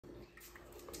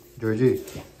Georgie,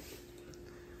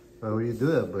 why would you do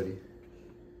that, buddy?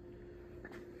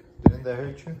 Didn't that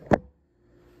hurt you?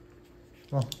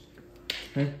 Come on.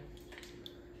 Hey.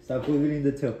 Stop wiggling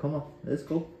the tail. Come on. Let's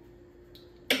go.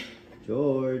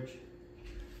 George.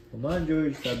 Come on,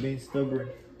 George. Stop being stubborn.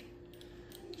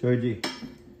 Georgie.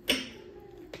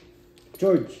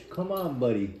 George, come on,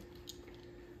 buddy.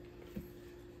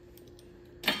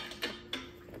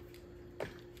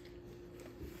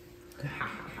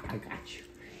 I got you.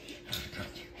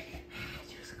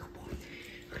 You're a good boy.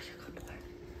 You're a good boy.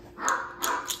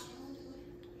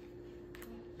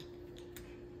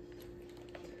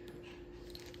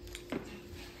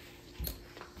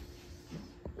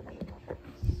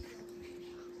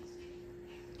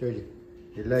 Georgie,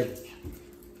 your leg.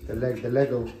 The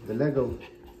Lego.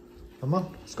 Come on,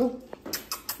 let's go.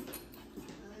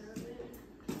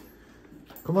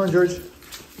 Come on, George.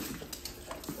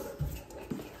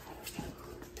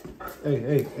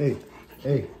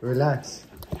 Hey, relax.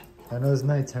 I know it's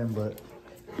nighttime, but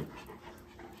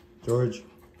George,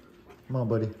 come on,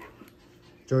 buddy.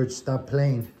 George, stop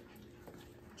playing.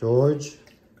 George,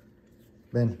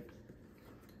 Ben.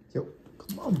 Yo,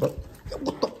 come on, bud. Yo,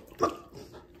 what the fuck?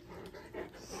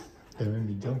 They made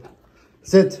me jump.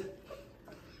 Sit.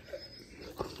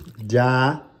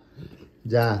 Ja,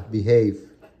 behave.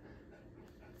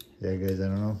 Yeah, guys, I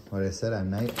don't know what I said at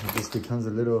night. It just becomes a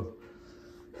little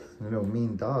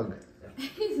mean dog.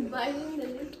 He's biting the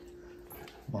lip.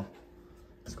 Come on.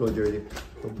 Let's go, Jordy.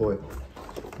 Good boy.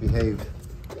 Behave.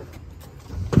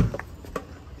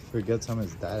 He forgets I'm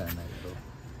his dad at night, bro.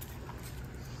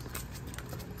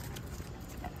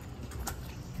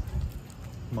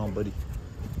 Come on, buddy.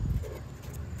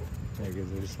 Yeah,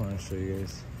 guys, I just want to show you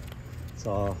guys.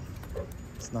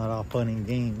 It's not all fun and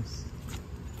games.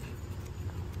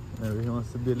 Whenever he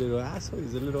wants to be a little asshole,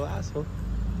 he's a little asshole.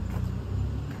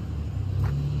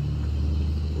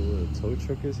 Oh, the tow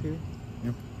truck is here?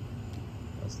 Yeah.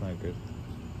 That's not good.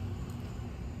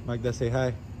 Magda, say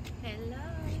hi. Hello.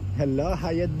 Hello, how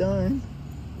you doing?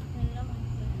 Hello, my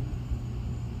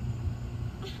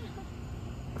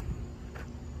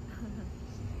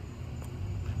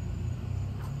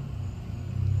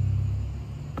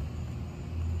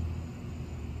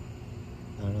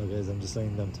I don't know, guys. I'm just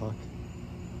letting them talk.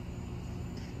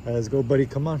 All right, let's go, buddy.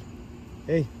 Come on.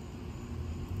 Hey.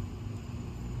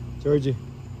 Georgie.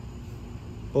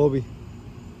 Obi.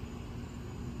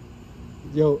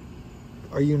 Yo,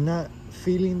 are you not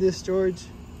feeling this, George?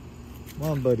 Come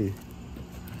on, buddy.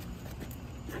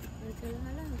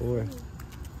 Boy.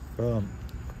 Bro,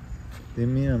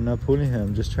 didn't mean I'm not pulling him.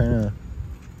 I'm just trying to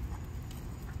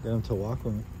get him to walk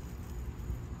with me.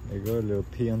 There you go, a little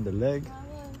pee on the leg.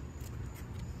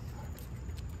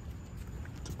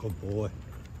 It's a good boy.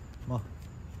 Come on,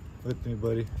 with me,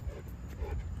 buddy.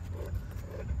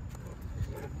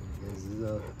 This is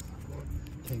a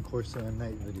Corso at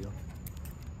night video.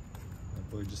 My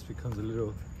boy just becomes a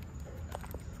little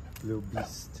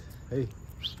beast. Hey.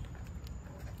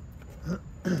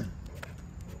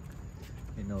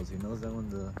 He knows that when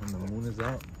the moon is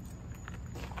out,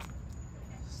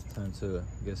 it's time to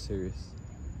get serious.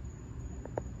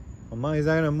 Mama, he's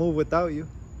not gonna move without you.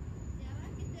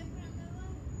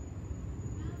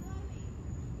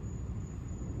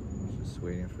 Just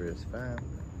waiting for his fam.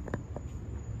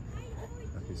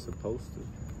 Like he's supposed to.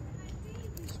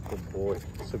 It's a good boy.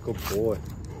 It's a good boy.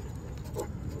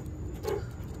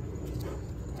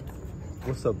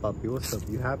 What's up, Papi? What's up?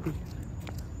 You happy?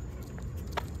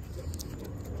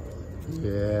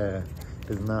 Yeah.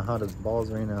 It's not hot as balls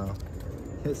right now.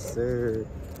 Yes, sir.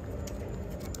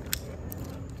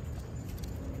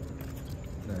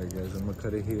 Alright, guys. I'm gonna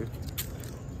cut it here.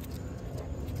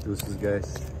 Deuces,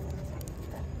 guys.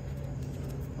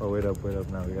 Oh, wait up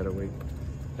now. We gotta wait.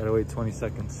 Gotta wait 20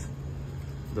 seconds.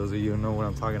 Those of you who know what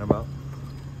I'm talking about.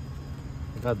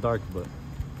 It got dark, but...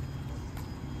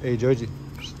 Hey, Georgie.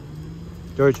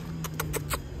 George.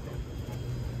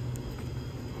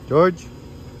 George.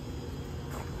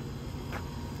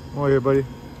 Come over here, buddy.